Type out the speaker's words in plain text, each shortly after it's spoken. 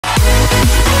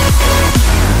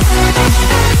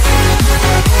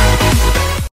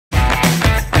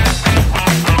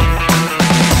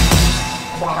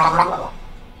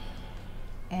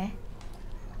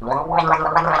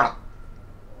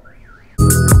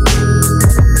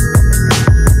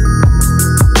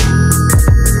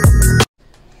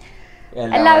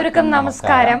എല്ലാവർക്കും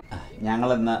നമസ്കാരം.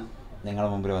 ഞങ്ങളിന്ന് നിങ്ങളുടെ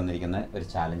മുമ്പിൽ വന്നിരിക്കുന്ന ഒരു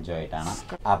ചാലഞ്ചുമായിട്ടാണ്.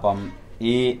 അപ്പം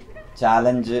ഈ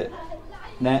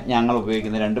ചാലഞ്ചിന് ഞങ്ങൾ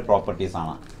ഉപയോഗിക്കുന്ന 2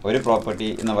 പ്രോപ്പർട്ടീസാണ്. ഒരു പ്രോപ്പർട്ടി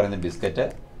എന്ന് പറയുന്നത് ബിസ്ക്കറ്റ്.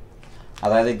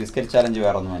 അതായത് ബിസ്ക്കറ്റ് ചാലഞ്ച്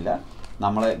വേറെ ഒന്നുമില്ല.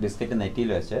 നമ്മൾ ബിസ്ക്കറ്റ് നെറ്റിയിൽ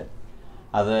വെച്ച്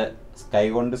അത്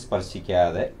കൈകൊണ്ട്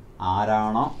സ്പർശിക്കാതെ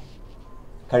ആരാണോ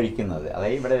കഴിക്കുന്നത്,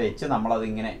 അതായത് ഇവിടെ വെച്ച്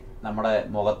നമ്മളതിങ്ങനെ നമ്മുടെ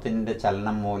മുഖത്തിൻ്റെ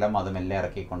ചലനം മൂലം അത് മെല്ലെ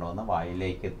ഇറക്കിക്കൊണ്ടുവന്ന്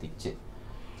വായിലേക്ക് എത്തിച്ച്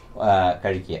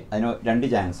കഴിക്കുക. അതിന് 2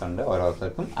 ചാൻസ് ഉണ്ട്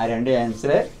ഓരോരുത്തർക്കും. ആ 2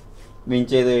 ചാൻസിൽ വിൻ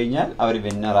ചെയ്ത് കഴിഞ്ഞാൽ അവർ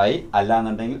വിന്നറായി.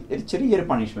 അല്ലാന്നുണ്ടെങ്കിൽ ഒരു ചെറിയൊരു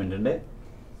പണിഷ്മെൻ്റ് ഉണ്ട്,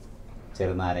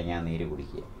 ചെറുനാരങ്ങ നീര്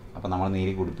കുടിക്കുക. അപ്പം നമ്മൾ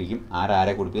നീര് കുടിപ്പിക്കും.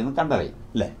 ആരെ കുടിപ്പിക്കുന്നു കണ്ടറിയും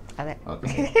അല്ലേ? ഓക്കെ.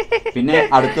 പിന്നെ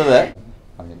അടുത്തത്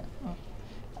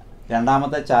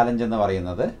രണ്ടാമത്തെ ചാലഞ്ച് എന്ന്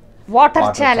പറയുന്നത് വാട്ടർ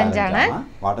ചാലഞ്ച് ആണ്.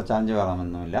 വാട്ടർ ചാലഞ്ച്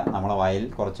വേറൊന്നുമില്ല. നമ്മളെ വായിൽ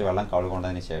കുറച്ച് വെള്ളം കവിൾ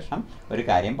കൊണ്ടതിന് ശേഷം ഒരു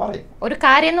കാര്യം പറയും. ഒരു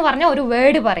കാര്യം എന്ന് പറഞ്ഞാൽ ഒരു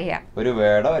വേർഡ് പറയുക, ഒരു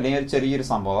വേർഡോ അല്ലെങ്കിൽ ഒരു ചെറിയൊരു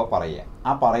സംഭവമോ പറയുക. ആ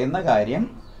പറയുന്ന കാര്യം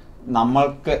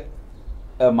നമ്മൾക്ക്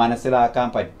മനസ്സിലാക്കാൻ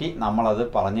പറ്റി നമ്മളത്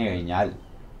പറഞ്ഞു കഴിഞ്ഞാൽ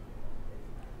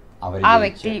ആ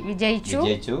വ്യക്തി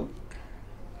വിജയിച്ചു.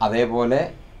 അതേപോലെ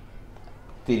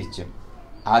തിരിച്ചും.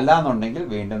 അല്ലാന്നുണ്ടെങ്കിൽ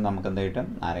വീണ്ടും നമുക്ക് എന്ത് കിട്ടും?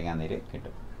 നാരങ്ങാനീര്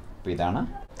കിട്ടും. അപ്പൊ ഇതാണ്.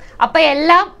 അപ്പൊ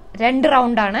എല്ലാം 2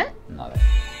 റൗണ്ടാണ്.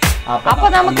 അപ്പൊ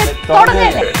നമുക്ക്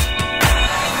തുടങ്ങല്ലേ?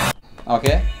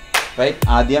 Okay right.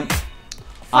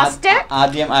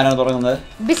 ആദ്യം ആരാണ് തുടങ്ങുന്നത്?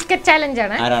 ബിസ്ക്കറ്റ് ചാലഞ്ച്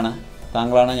ആണ്. ആരാണ്?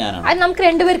 താങ്കളാണ്? ഞാനാണ്? അത് നമുക്ക്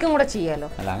 2 പേർക്കും കൂടെ ചെയ്യാലോ.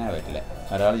 അല്ല, അങ്ങനെ പറ്റില്ല.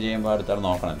 ഒരാൾ ചെയ്യുമ്പോൾ അടുത്താൾ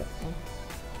നോക്കണല്ലോ.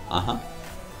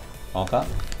 നോക്കാം.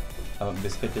 അപ്പം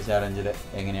ബിസ്ക്കറ്റ് ചാലഞ്ചിൽ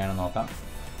എങ്ങനെയാണ് നോക്കാം.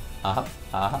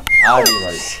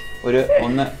 ഒരു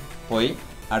 1 പോയി.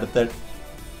 അടുത്ത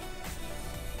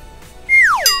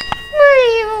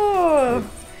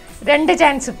 2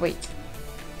 ചാൻസ് പോയി.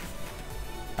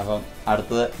 അപ്പം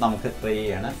അടുത്തത് നമുക്ക് ട്രൈ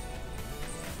ചെയ്യാണ്.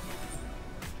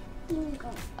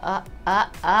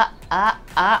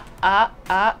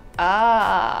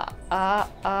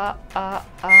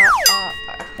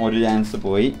 ഒരു ചാൻസ്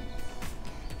പോയി.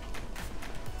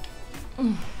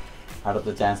 അടുത്ത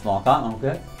ചാൻസ് നോക്കാം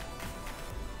നമുക്ക്.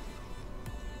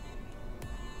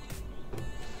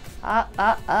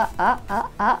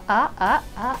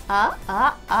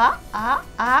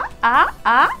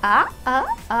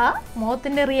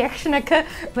 മുഖത്തിന്റെ റിയാക്ഷനൊക്കെ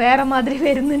വേറെ മാതിരി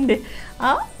വരുന്നുണ്ട്.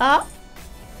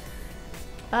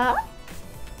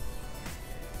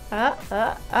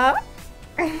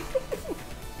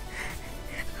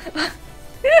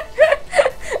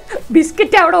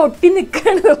 ബിസ്ക്കറ്റ് അവിടെ ഒട്ടി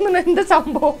നിൽക്കാണ് തോന്നുന്നു. എന്താ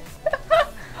സംഭവം?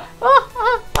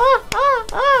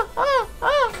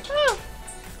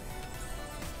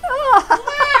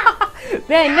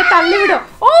 എന്നെ തള്ളിവിടോ.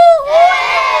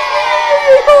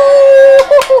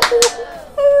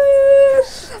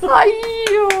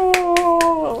 അയ്യോ.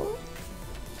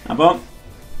 അപ്പം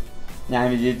ഞാൻ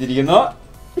വിജയിച്ചിരിക്കുന്നു.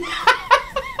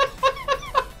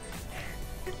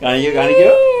 കാണിക്കൂ.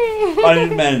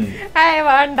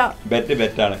 വേണ്ട,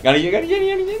 ബെറ്റാണ്. കാണിക്കൂ.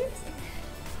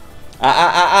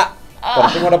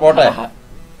 കുറച്ചും കൂടെ പോട്ടെ.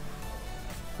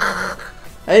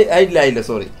 ഇല്ല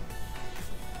സോറി.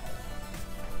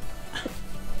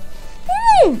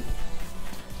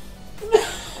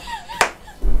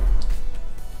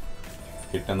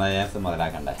 കിട്ടുന്ന ചാൻസ്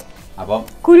മുതലാക്കണ്ടേ? അപ്പം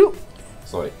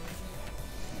സോറി.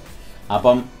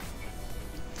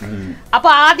 അപ്പൊ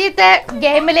ആദ്യത്തെ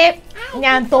ഗെയിമില്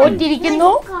ഞാൻ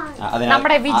തോറ്റിരിക്കുന്നു.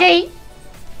 നമ്മുടെ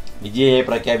വിജയെ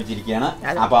പ്രഖ്യാപിച്ചിരിക്കുകയാണ്.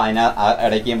 അപ്പൊ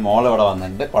ഇടയ്ക്ക് മോൾ ഇവിടെ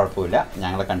വന്നിട്ടുണ്ട്. കുഴപ്പമില്ല,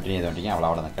 ഞങ്ങൾ കണ്ടിന്യൂ ചെയ്തോണ്ടിരിക്കും. അവൾ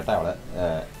അവിടെ നിൽക്കട്ടെ, അവളെ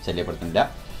ശല്യപ്പെടുത്തുന്നില്ല.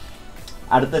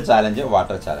 അടുത്ത ചാലഞ്ച്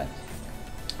വാട്ടർ ചാലഞ്ച്.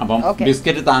 അപ്പം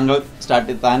ബിസ്ക്കറ്റ് താങ്കൾ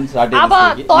സ്റ്റാർട്ട്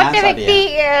വ്യക്തി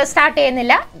സ്റ്റാർട്ട്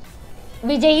ചെയ്യുന്നില്ല,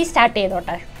 വിജയ് സ്റ്റാർട്ട്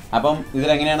ചെയ്തോട്ടെ. അപ്പം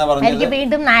ഇതിലെങ്ങനെയാണ് പറഞ്ഞത്? എനിക്ക്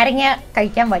വീണ്ടും നാരങ്ങ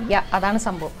കഴിക്കാൻ വയ്യ, അതാണ്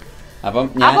സംഭവം. അപ്പം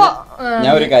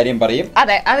ഞാൻ ഒരു കാര്യം പറയും.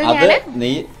 അതെ, അത്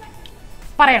നീ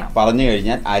പറയണം. പറഞ്ഞു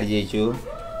കഴിഞ്ഞാൽ ആര് ജയിച്ചു?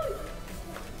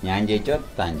 ഞാൻ ജയിച്ചോ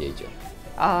താൻ ജയിച്ചോ?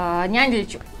 ഞാൻ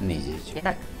ജയിച്ചു. നീ ജയിച്ചു.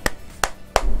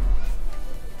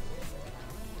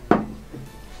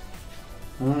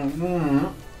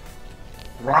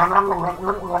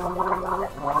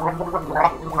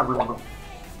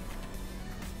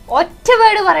 ഒറ്റ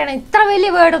വേർഡ് പറയണം. ഇത്ര വലിയ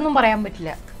വേർഡൊന്നും പറയാൻ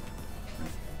പറ്റില്ല.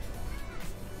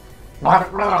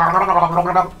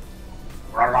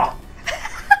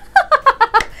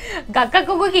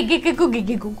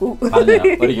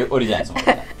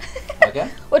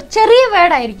 ഒരു ചെറിയ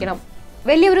വേർഡ് ആയിരിക്കണം,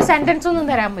 വലിയൊരു സെന്റൻസ് ഒന്നും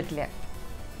തരാൻ പറ്റില്ല.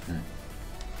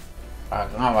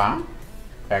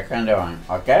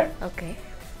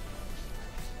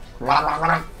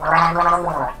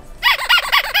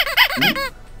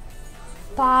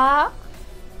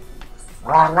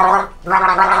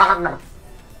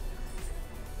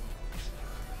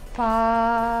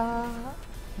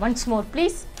 Once more,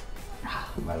 please.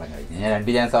 വെള്ളം കഴിക്കും. ഞാൻ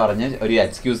 2 ചാൻസ് പറഞ്ഞ് ഒരു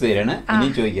എക്സ്ക്യൂസ് തരാണ്. ഇനി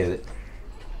ചോദിക്കരുത്.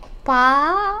 പാ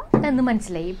എന്ന്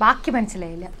മനസ്സിലായി, ബാക്കി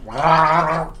മനസ്സിലായില്ല.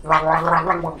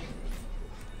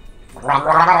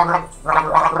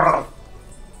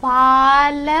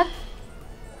 പാലക്കാട്.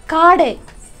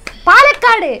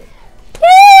 പാലക്കാട്.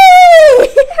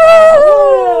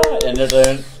 എന്റെ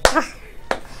ടേൺ.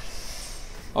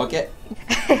 ഓക്കെ.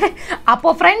 അപ്പോ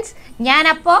ഫ്രണ്ട്സ്,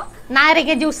 ഞാനപ്പോ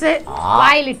നാരങ്ങ ജ്യൂസ്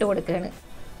വായിലിട്ട് കൊടുക്കുകയാണ്.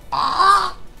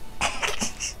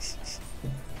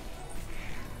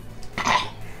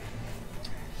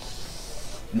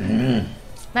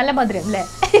 നല്ല മധുരം അല്ലേ?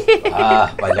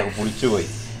 പുളിച്ചു പോയി.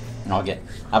 ഓക്കെ,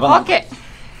 അപ്പൊ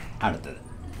അടുത്തത്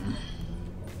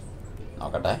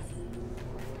നോക്കട്ടെ.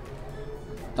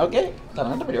 ഓക്കെ,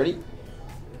 തുടങ്ങട്ടെ പരിപാടി.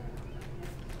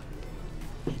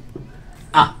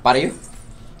 പറയൂ.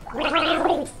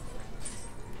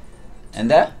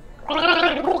 എന്താ?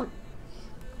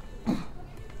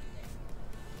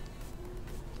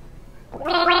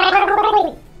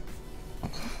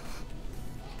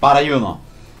 പറയൂന്നോ?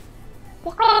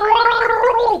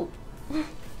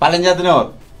 പലഞ്ചാത്തിനോ?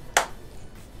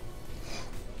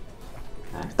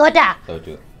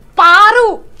 തോറ്റു. പാറു.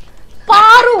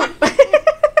 പാറു.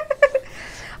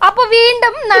 അപ്പൊ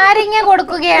വീണ്ടും നാരങ്ങ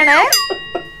കൊടുക്കുകയാണ്.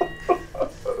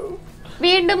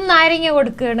 വീണ്ടും നാരങ്ങ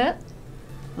കൊടുക്കുകയാണ്.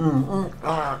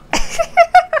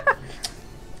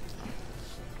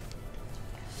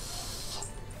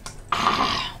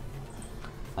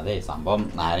 അതെ, സംഭവം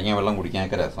നാരങ്ങ വെള്ളം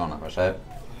കുടിക്കാനൊക്കെ രസമാണ്. പക്ഷെ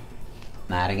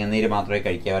നാരങ്ങ നീര് മാത്രമേ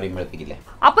കഴിക്കാൻ പറയുമ്പോഴത്തേക്കില്ലേ.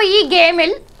 അപ്പൊ ഈ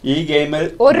ഗെയിമിൽ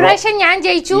ഒരു പ്രാവശ്യം ഞാൻ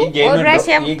ജയിച്ചു, ഒരു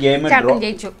പ്രാവശ്യം ചേട്ടൻ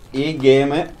ജയിച്ചു. ഈ ഗെയിം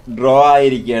ഡ്രോ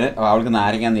ആയിരിക്കുകയാണ്. അവൾക്ക്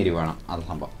നാരങ്ങ നീര് വേണം, അത്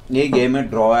സംഭവം. ഈ ഗെയിം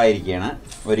ഡ്രോ ആയിരിക്കുകയാണ്.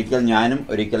 ഒരിക്കൽ ഞാനും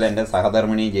ഒരിക്കൽ എൻ്റെ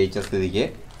സഹധർമ്മിണിയും ജയിച്ച സ്ഥിതിക്ക്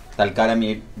തൽക്കാലം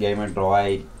ഈ ഗെയിം ഡ്രോ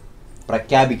ആയി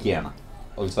പ്രഖ്യാപിക്കുകയാണ്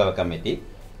ഉത്സവ കമ്മിറ്റി.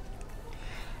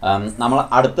 നമ്മൾ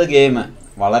അടുത്ത ഗെയിം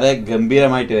വളരെ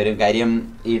ഗംഭീരമായിട്ട് വരും. കാര്യം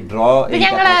ഈ ഡ്രോ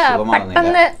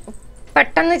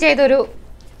പെട്ടെന്ന് ചെയ്തൊരു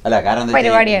അല്ല, കാരണം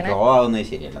ഡ്രോ ആവുന്നത്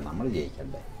ശരിയല്ല. നമ്മൾ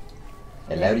ജയിക്കണ്ടേ?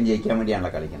 എല്ലാവരും ജയിക്കാൻ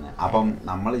വേണ്ടിയാണല്ലോ കളിക്കുന്നത്. അപ്പം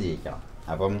നമ്മൾ ജയിക്കണം.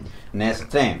 അപ്പം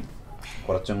നെക്സ്റ്റ് ടൈം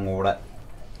കുറച്ചും കൂടെ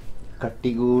കട്ടി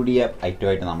കൂടിയ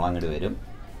ഐറ്റമായിട്ട് നമ്മൾ അങ്ങോട്ട് വരും.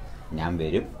 ഞാൻ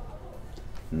വരും.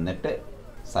 എന്നിട്ട്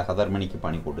സഹധർമ്മിണിക്ക്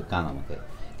പണി കൊടുക്കാം നമുക്ക്.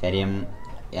 കാര്യം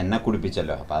എന്നെ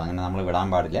കുടിപ്പിച്ചല്ലോ, അപ്പം അതങ്ങനെ നമ്മൾ വിടാൻ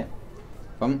പാടില്ല.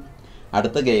 അപ്പം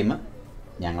അടുത്ത ഗെയിം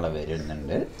ഞങ്ങൾ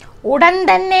വരുന്നുണ്ട്, ഉടൻ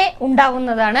തന്നെ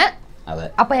ഉണ്ടാവുന്നതാണ്. അതെ,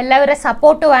 അപ്പൊ എല്ലാവരും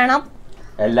സപ്പോർട്ട് വേണം.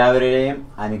 എല്ലാവരുടെയും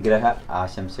അനുഗ്രഹ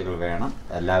ആശംസകൾ വേണം.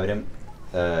 എല്ലാവരും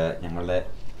ഞങ്ങളുടെ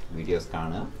വീഡിയോസ്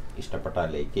കാണുക. ഇഷ്ടപ്പെട്ടാൽ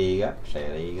ലൈക്ക് ചെയ്യുക,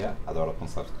 ഷെയർ ചെയ്യുക, അതോടൊപ്പം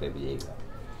സബ്സ്ക്രൈബ് ചെയ്യുക.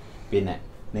 പിന്നെ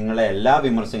നിങ്ങളുടെ എല്ലാ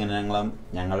വിമർശനങ്ങളും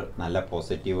ഞങ്ങൾ നല്ല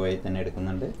പോസിറ്റീവായി തന്നെ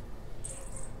എടുക്കുന്നുണ്ട്.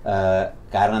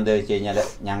 കാരണം എന്താ വെച്ച് കഴിഞ്ഞാൽ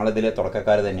ഞങ്ങളിതിൽ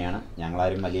തുടക്കക്കാർ തന്നെയാണ്.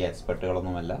 ഞങ്ങളാരും വലിയ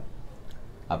എക്സ്പെർട്ടുകളൊന്നുമല്ല.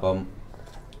 അപ്പം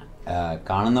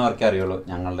കാണുന്നവർക്കേ അറിയുള്ളൂ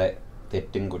ഞങ്ങളുടെ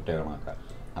തെറ്റും കുറ്റങ്ങളൊക്കെ.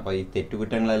 അപ്പോൾ ഈ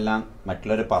തെറ്റുകുറ്റങ്ങളെല്ലാം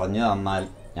മറ്റുള്ളവർ പറഞ്ഞു തന്നാൽ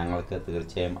ഞങ്ങൾക്ക്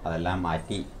തീർച്ചയായും അതെല്ലാം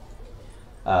മാറ്റി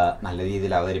നല്ല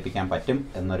രീതിയിൽ അവതരിപ്പിക്കാൻ പറ്റും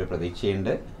എന്നൊരു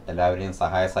പ്രതീക്ഷയുണ്ട്. എല്ലാവരുടെയും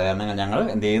സഹായ സഹകരണങ്ങൾ ഞങ്ങൾ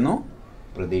എന്ത് ചെയ്യുന്നു?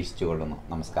 പ്രതീക്ഷിച്ചു കൊള്ളുന്നു.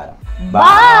 നമസ്കാരം.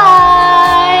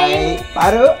 ബൈ.